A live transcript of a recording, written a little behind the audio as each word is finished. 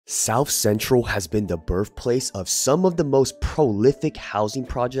South Central has been the birthplace of some of the most prolific housing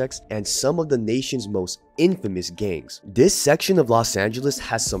projects and some of the nation's most infamous gangs. This section of Los Angeles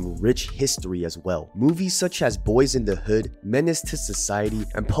has some rich history as well. Movies such as Boys in the Hood, Menace to Society,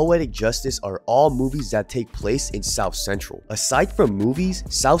 and Poetic Justice are all movies that take place in South Central. Aside from movies,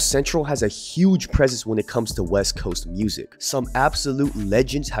 South Central has a huge presence when it comes to West Coast music. Some absolute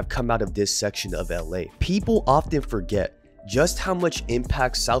legends have come out of this section of LA. People often forget just how much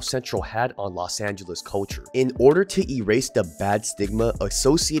impact South Central had on Los Angeles culture. In order to erase the bad stigma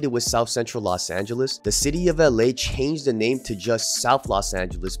associated with South Central Los Angeles, the city of LA changed the name to just South Los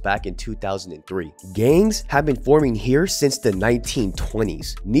Angeles back in 2003. Gangs have been forming here since the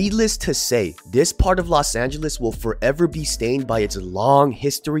 1920s. Needless to say, this part of Los Angeles will forever be stained by its long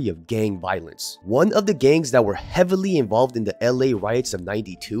history of gang violence. One of the gangs that were heavily involved in the LA riots of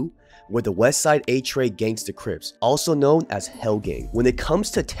 '92 were the Westside A-Tray Gangster Crips, also known as Hell Gang. When it comes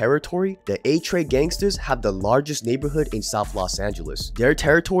to territory, the A-Tray Gangsters have the largest neighborhood in South Los Angeles. Their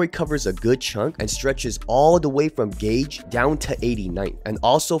territory covers a good chunk and stretches all the way from Gage down to 89th, and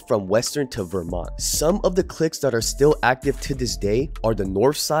also from Western to Vermont. Some of the cliques that are still active to this day are the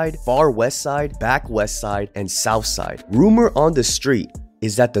North Side, Far West Side, Back West Side, and South Side. Rumor on the street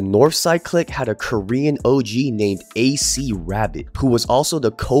is that the Northside clique had a Korean OG named AC Rabbit, who was also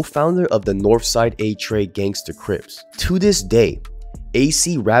the co-founder of the Northside A-Tray Gangster Crips. To this day,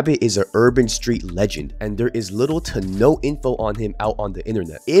 AC Rabbit is an urban street legend, and there is little to no info on him out on the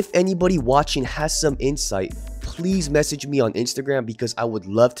internet. If anybody watching has some insight, please message me on Instagram because I would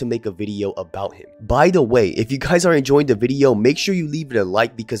love to make a video about him. By the way, if you guys are enjoying the video, make sure you leave it a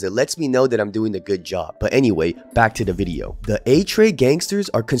like because it lets me know that I'm doing a good job. But anyway, back to the video. The A-Tray Gangsters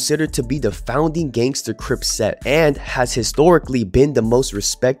are considered to be the founding Gangster Crip set and has historically been the most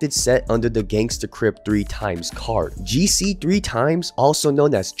respected set under the Gangster Crip 3 Times card. GC 3 Times, also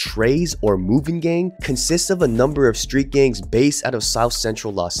known as Trays or Moving Gang, consists of a number of street gangs based out of South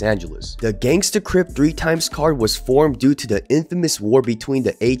Central Los Angeles. The Gangster Crip 3 Times card was formed due to the infamous war between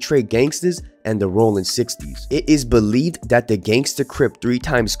the A-Tray Gangsters and the Rollin' 60s. It is believed that the Gangster Crip 3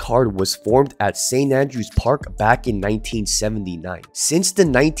 Times card was formed at St. Andrews Park back in 1979. Since the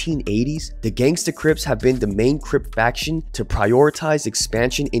 1980s, the Gangster Crips have been the main Crip faction to prioritize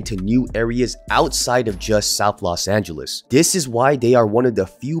expansion into new areas outside of just South Los Angeles. This is why they are one of the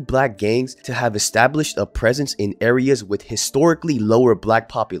few black gangs to have established a presence in areas with historically lower black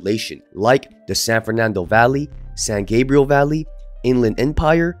population, like the San Fernando Valley, San Gabriel Valley, Inland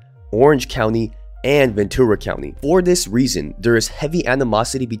Empire, Orange County, and Ventura County. For this reason, there is heavy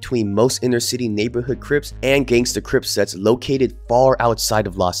animosity between most inner city neighborhood Crips and Gangster Crip sets located far outside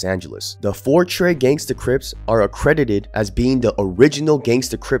of Los Angeles. The 4-Tray Gangster Crips are accredited as being the original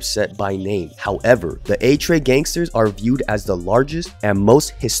Gangster Crip set by name. However, the A-Tray Gangsters are viewed as the largest and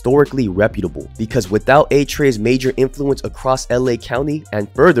most historically reputable because without A-Tray's major influence across LA County and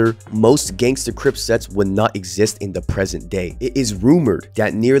further, most Gangster Crip sets would not exist in the present day. It is rumored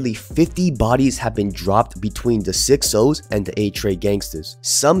that nearly 50 bodies have been dropped between the 6-O's and the A-Tray Gangsters.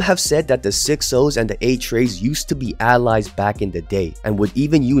 Some have said that the 6-O's and the A-Trays used to be allies back in the day and would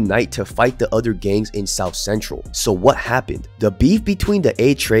even unite to fight the other gangs in South Central. So what happened? The beef between the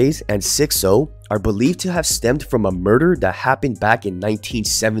A-Trays and 6-O are believed to have stemmed from a murder that happened back in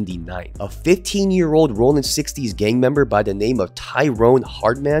 1979. A 15-year-old Rollin' 60s gang member by the name of Tyrone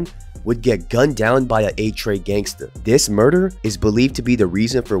Hardman would get gunned down by an A-Tray gangster. This murder is believed to be the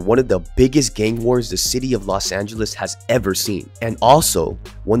reason for one of the biggest gang wars the city of Los Angeles has ever seen, and also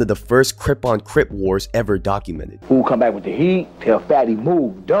one of the first Crip-on-Crip wars ever documented. Who come back with the heat, tell Fatty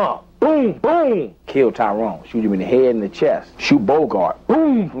move, dump, boom, boom, kill Tyrone, shoot him in the head and the chest, shoot Bogart,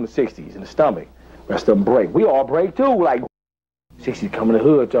 boom, from the 60s in the stomach, rest of them break. We all break too, like 60s coming to the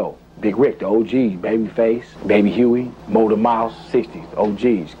hood though. Big Rick, the OGs, Babyface, Baby Huey, Motor Mouse, 60s,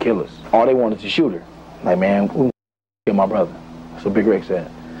 OGs, killers. All they wanted to shoot her. Like, man, we kill my brother. That's what Big Rick said.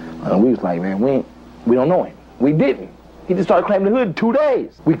 And we was like, man, we don't know him. We didn't. He just started claiming the hood in 2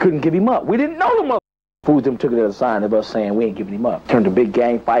 days. We couldn't give him up. We didn't know the mother. Fools them took it as a sign of us saying we ain't giving him up. Turned a big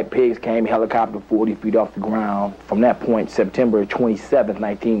gang fight. Pigs came, helicopter 40 feet off the ground. From that point, September 27th,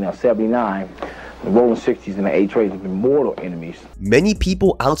 1979, the Rollin' 60s and the A-Trays have been mortal enemies. Many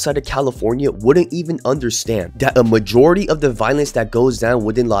people outside of California wouldn't even understand that a majority of the violence that goes down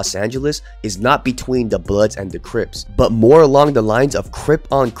within Los Angeles is not between the Bloods and the Crips, but more along the lines of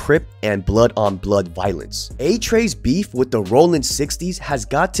Crip-on-Crip and blood-on-blood violence. A-Tray's beef with the Rollin' 60s has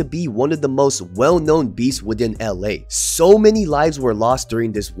got to be one of the most well-known beefs within LA. So many lives were lost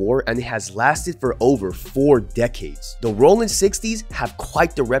during this war and it has lasted for over 4 decades. The Rollin' 60s have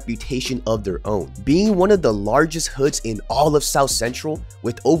quite the reputation of their own. being one of the largest hoods in all of South Central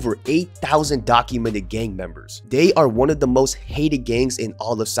with over 8,000 documented gang members. They are one of the most hated gangs in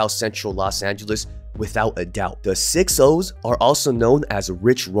all of South Central Los Angeles, without a doubt. The 6-0s are also known as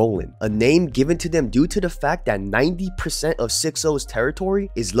Rich Rollin', a name given to them due to the fact that 90% of 6-0's territory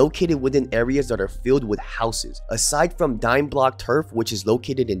is located within areas that are filled with houses, aside from Dime Block Turf, which is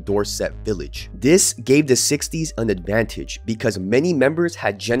located in Dorset Village. This gave the 60s an advantage because many members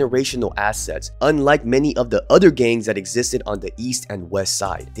had generational assets, unlike many of the other gangs that existed on the east and west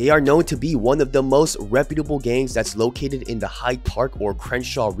side. They are known to be one of the most reputable gangs that's located in the Hyde Park or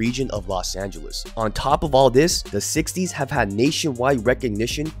Crenshaw region of Los Angeles. On top of all this, the 60s have had nationwide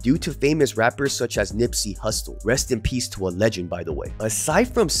recognition due to famous rappers such as Nipsey Hussle. Rest in peace to a legend, by the way.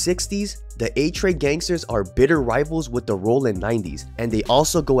 Aside from 60s, the A-Tray gangsters are bitter rivals with the Rollin' 90s, and they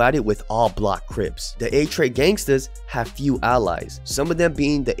also go at it with all block Crips. The A-Tray gangsters have few allies, some of them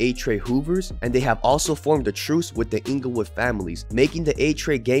being the A-Tray Hoovers, and they have also formed a truce with the Inglewood families, making the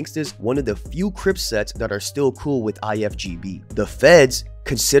A-Tray gangsters one of the few Crip sets that are still cool with IFGB. The feds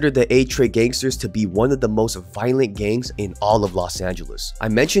consider the A-Tray gangsters to be one of the most violent gangs in all of Los Angeles. I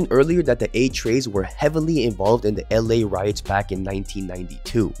mentioned earlier that the A-Trays were heavily involved in the LA riots back in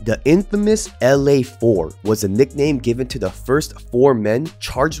 1992. The infamous LA 4 was a nickname given to the first 4 men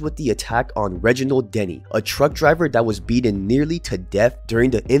charged with the attack on Reginald Denny, a truck driver that was beaten nearly to death during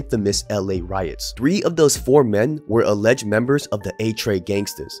the infamous LA riots. 3 of those 4 men were alleged members of the A-Tray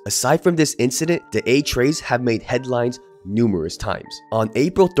gangsters. Aside from this incident, the A-Trays have made headlines numerous times. On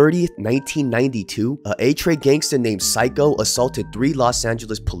April 30th, 1992, a A-Tray gangster named Psycho assaulted 3 Los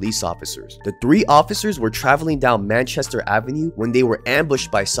Angeles police officers. The 3 officers were traveling down Manchester Avenue when they were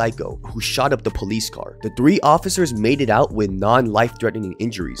ambushed by Psycho, who shot up the police car. The 3 officers made it out with non-life-threatening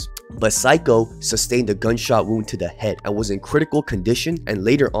injuries, but Psycho sustained a gunshot wound to the head and was in critical condition, and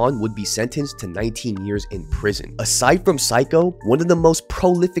later on would be sentenced to 19 years in prison. Aside from Psycho, one of the most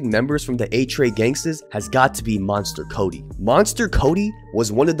prolific members from the A-Tray gangsters has got to be Monster Cody. Monster Cody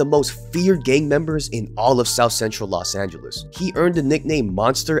was one of the most feared gang members in all of South Central Los Angeles. He earned the nickname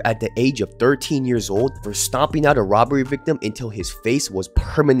Monster at the age of 13 years old for stomping out a robbery victim until his face was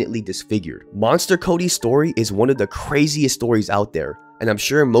permanently disfigured. Monster Cody's story is one of the craziest stories out there, and I'm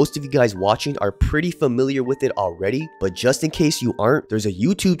sure most of you guys watching are pretty familiar with it already, but just in case you aren't, there's a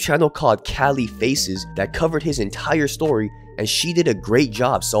YouTube channel called Cali Faces that covered his entire story, and she did a great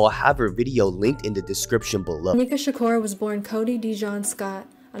job, so I'll have her video linked in the description below. Nika Shakur was born Cody Dijon Scott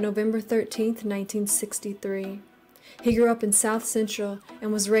on November 13th, 1963. He grew up in South Central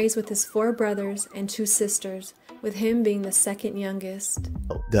and was raised with his 4 brothers and 2 sisters, with him being the second youngest.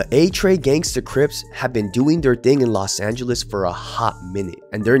 The A-Tray Gangsta Crips have been doing their thing in Los Angeles for a hot minute,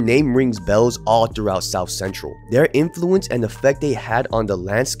 and their name rings bells all throughout South Central. Their influence and effect they had on the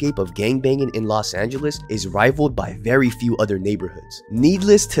landscape of gangbanging in Los Angeles is rivaled by very few other neighborhoods.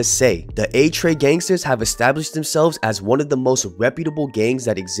 Needless to say, the A-Tray gangsters have established themselves as one of the most reputable gangs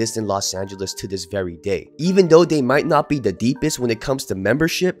that exist in Los Angeles to this very day. Even though they might not be the deepest when it comes to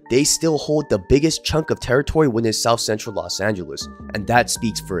membership, they still hold the biggest chunk of territory within South Central Los Angeles, and that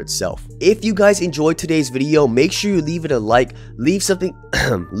speaks for itself. If you guys enjoyed today's video, make sure you leave it a like, leave something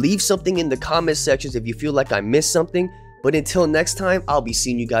in the comment sections if you feel like I missed something, but until next time, I'll be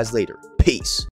seeing you guys later. Peace.